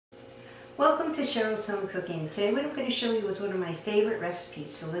Welcome to Cheryl's Home Cooking. Today what I'm going to show you is one of my favorite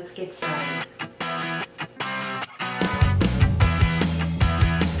recipes, so let's get started.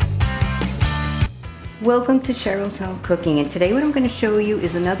 Welcome to Cheryl's Home Cooking, and today what I'm going to show you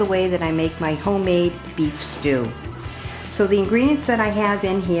is another way that I make my homemade beef stew. So the ingredients that I have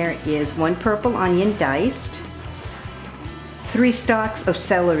in here is 1 purple onion diced, 3 stalks of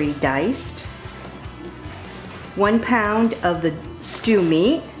celery diced, 1 pound of the stew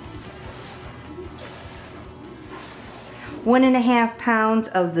meat, 1.5 pounds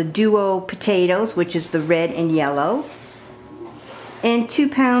of the duo potatoes, which is the red and yellow, and 2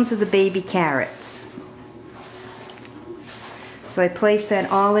 pounds of the baby carrots. So I place that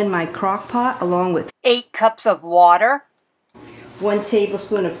all in my crock pot along with 8 cups of water, 1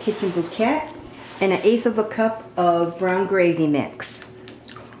 tablespoon of kitchen bouquet, and 1/8 of a cup of brown gravy mix.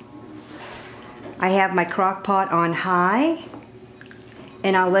 I have my crock pot on high,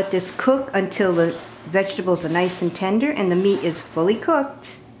 and I'll let this cook until the vegetables are nice and tender and the meat is fully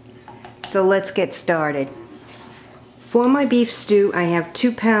cooked. So let's get started. For my beef stew, I have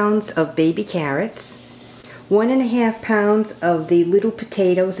 2 pounds of baby carrots, 1.5 pounds of the little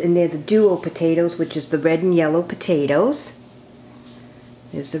potatoes, and they're the duo potatoes, which is the red and yellow potatoes.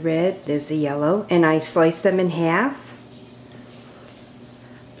 There's the red, there's the yellow, and I slice them in half.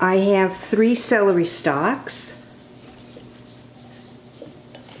 I have 3 celery stalks,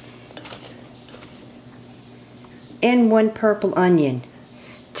 and 1 purple onion.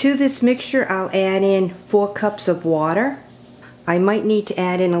 To this mixture, I'll add in 4 cups of water. I might need to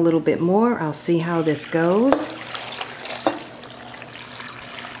add in a little bit more. I'll see how this goes.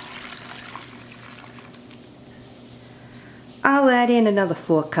 I'll add in another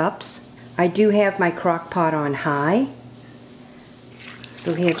 4 cups. I do have my crock pot on high.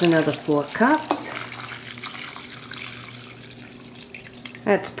 So here's another 4 cups.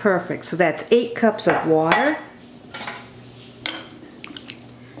 That's perfect. So that's 8 cups of water.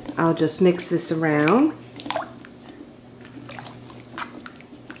 I'll just mix this around.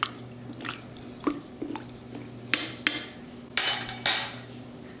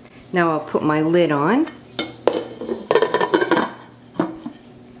 Now I'll put my lid on.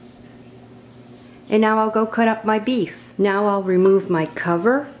 And now I'll go cut up my beef. Now I'll remove my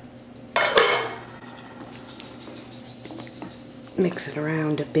cover. Mix it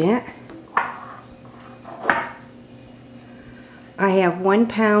around a bit. I have 1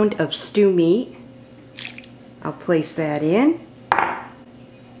 pound of stew meat. I'll place that in.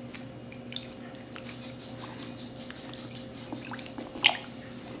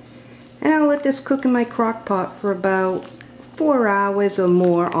 And I'll let this cook in my crock pot for about 4 hours or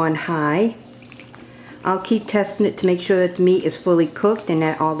more on high. I'll keep testing it to make sure that the meat is fully cooked and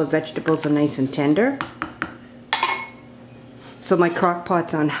that all the vegetables are nice and tender. So my crock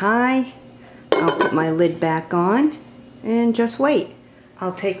pot's on high. I'll put my lid back on and just wait.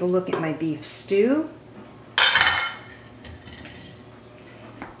 I'll take a look at my beef stew.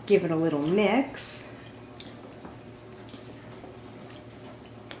 Give it a little mix.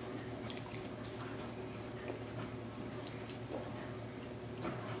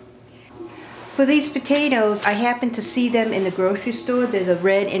 For these potatoes, I happen to see them in the grocery store. They're the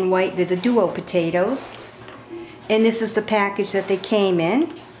red and white, they're the duo potatoes. And this is the package that they came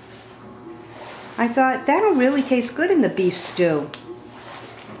in. I thought that'll really taste good in the beef stew.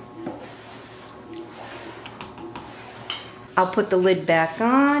 I'll put the lid back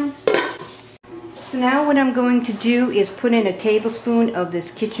on. So now what I'm going to do is put in a tablespoon of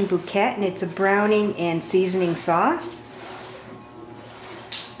this kitchen bouquet, and it's a browning and seasoning sauce.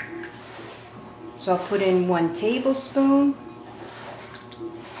 So I'll put in 1 tablespoon.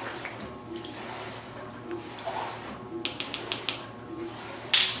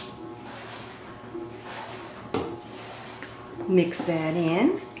 Mix that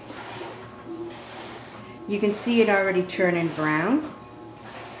in. You can see it already turning brown.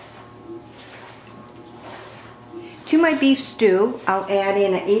 To my beef stew, I'll add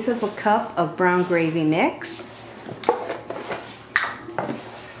in 1/8 of a cup of brown gravy mix.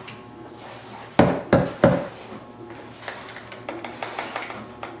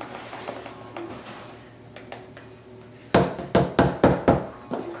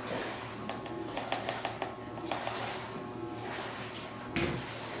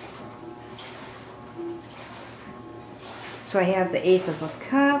 So I have the 1/8 of a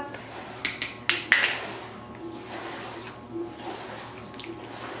cup.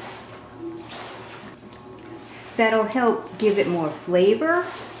 That'll help give it more flavor.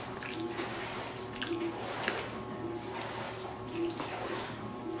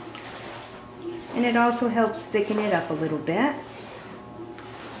 And it also helps thicken it up a little bit.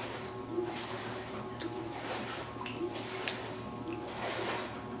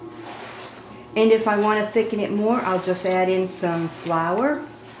 And if I want to thicken it more, I'll just add in some flour.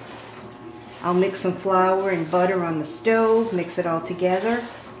 I'll mix some flour and butter on the stove, mix it all together,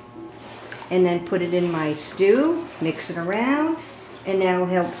 and then put it in my stew, mix it around, and that'll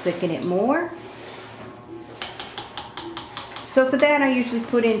help thicken it more. So for that, I usually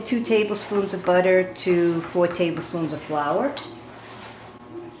put in 2 tablespoons of butter to 4 tablespoons of flour.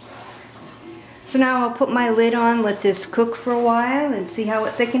 So now I'll put my lid on, let this cook for a while, and see how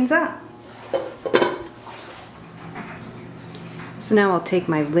it thickens up. So now I'll take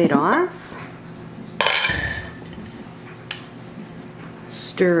my lid off,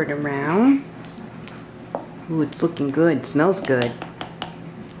 stir it around. Ooh, it's looking good, it smells good.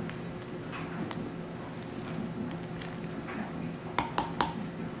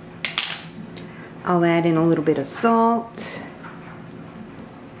 I'll add in a little bit of salt,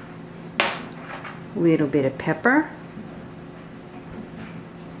 a little bit of pepper,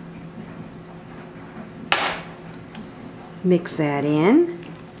 mix that in.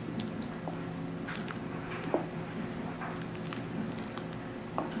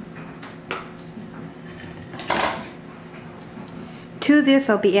 To this,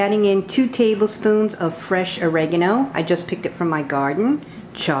 I'll be adding in 2 tablespoons of fresh oregano. I just picked it from my garden,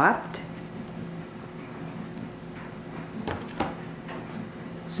 chopped.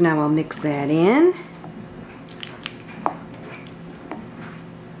 So now I'll mix that in.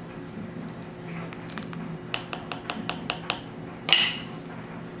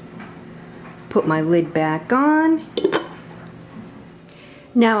 Put my lid back on.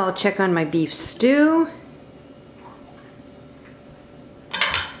 Now I'll check on my beef stew.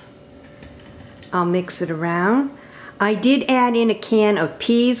 I'll mix it around. I did add in a can of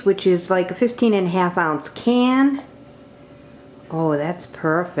peas, which is like a 15.5 ounce can. Oh, that's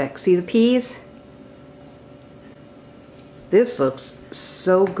perfect. See the peas? This looks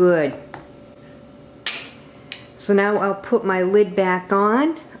so good. So now I'll put my lid back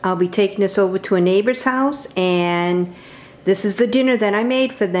on. I'll be taking this over to a neighbor's house, and this is the dinner that I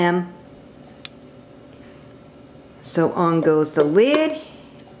made for them. So on goes the lid,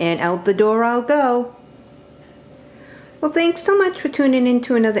 and out the door I'll go. Well, thanks so much for tuning in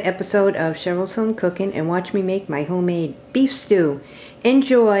to another episode of Cheryl's Home Cooking, and watch me make my homemade beef stew.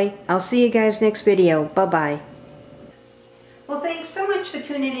 Enjoy. I'll see you guys next video. Bye-bye. Well, thanks so much for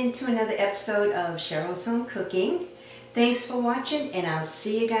tuning in to another episode of Cheryl's Home Cooking. Thanks for watching, and I'll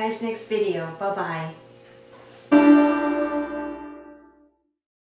see you guys next video. Bye-bye.